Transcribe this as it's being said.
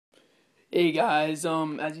Hey guys,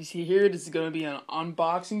 as you see here, this is gonna be an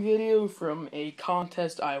unboxing video from a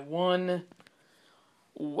contest I won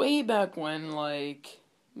way back when, like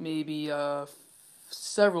maybe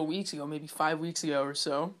several weeks ago, maybe 5 weeks ago or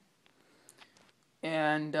so.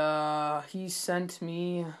 And he sent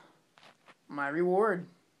me my reward.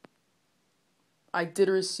 I did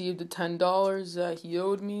receive the $10 that he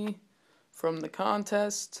owed me from the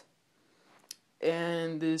contest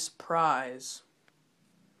and this prize.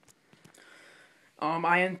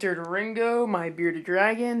 I entered Ringo, my bearded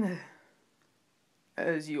dragon.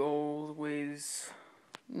 As you always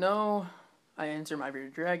know, I enter my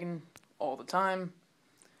bearded dragon all the time.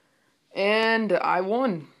 And I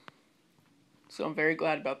won. So I'm very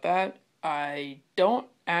glad about that. I don't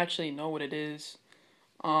actually know what it is.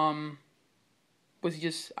 I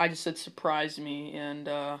just said surprised me, and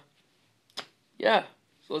yeah.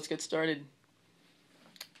 So let's get started.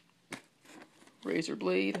 Razor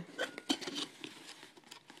blade.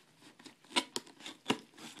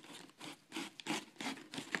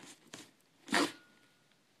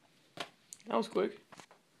 That was quick.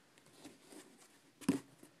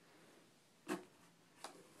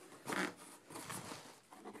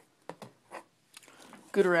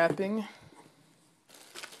 Good wrapping.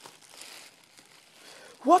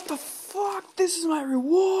 What the fuck? This is my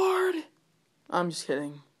reward? I'm just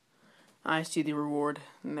kidding. I see the reward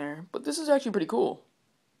in there. But this is actually pretty cool.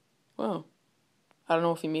 Wow. I don't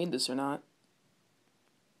know if he made this or not.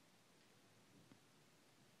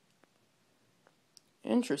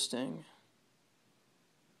 Interesting.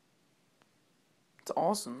 It's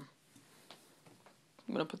awesome.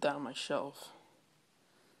 I'm gonna put that on my shelf.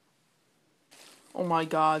 Oh my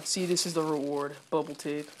god, see, this is the reward. Bubble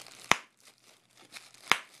tape.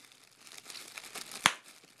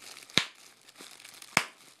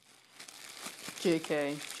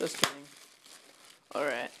 JK, just kidding.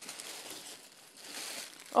 Alright.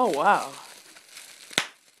 Oh wow.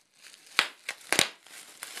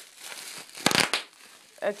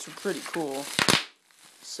 That's pretty cool.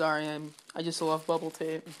 Sorry, I just love bubble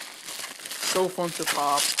tape. So fun to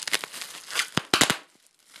pop.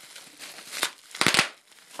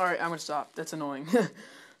 Alright, I'm gonna stop. That's annoying.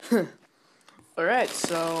 Alright,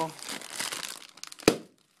 so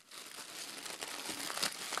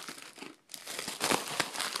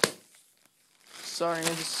sorry, I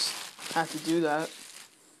just have to do that.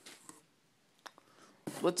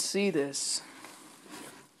 Let's see this.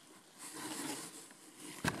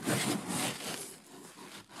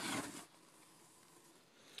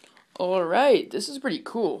 Alright, this is pretty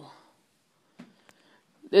cool.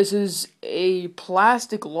 This is a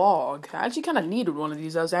plastic log. I actually kind of needed one of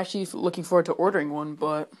these. I was actually looking forward to ordering one,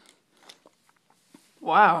 but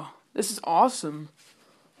wow, this is awesome.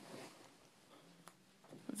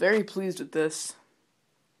 Very pleased with this.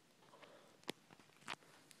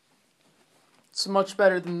 It's much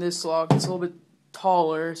better than this log. It's a little bit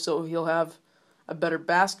taller, so he'll have a better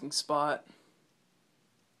basking spot.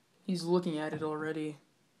 He's looking at it already.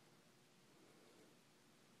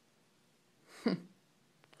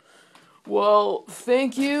 Well,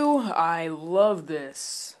 thank you. I love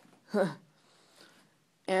this.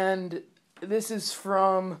 And this is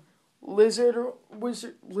from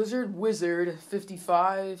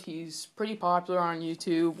LIZARDWIZARD55. He's pretty popular on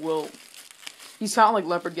YouTube. Well, he's kind of like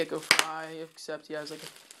Leopard Gecko Fry, except he has like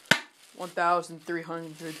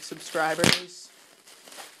 1,300 subscribers.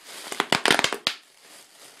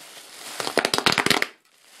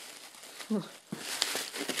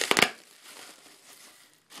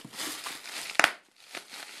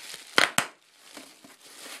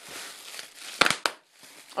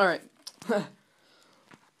 Alright.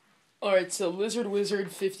 Alright, so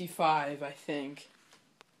LIZARDWIZARD55, I think.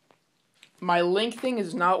 My link thing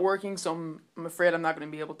is not working, so I'm afraid I'm not going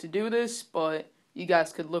to be able to do this, but you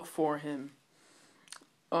guys could look for him.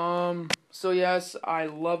 So yes, I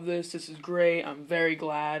love this. This is great. I'm very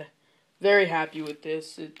glad. Very happy with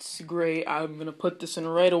this. It's great. I'm going to put this in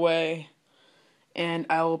right away, and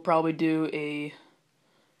I will probably do a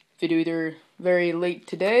video either very late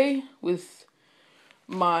today with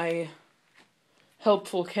my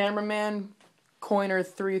helpful cameraman,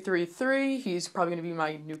 Coiner333. He's probably going to be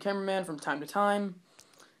my new cameraman from time to time.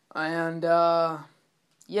 And,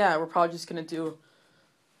 yeah, we're probably just going to do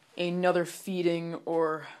another feeding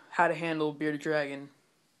or how to handle a bearded dragon.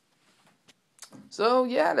 So,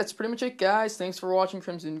 yeah, that's pretty much it, guys. Thanks for watching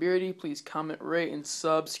Crimson Beardy. Please comment, rate, and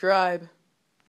subscribe.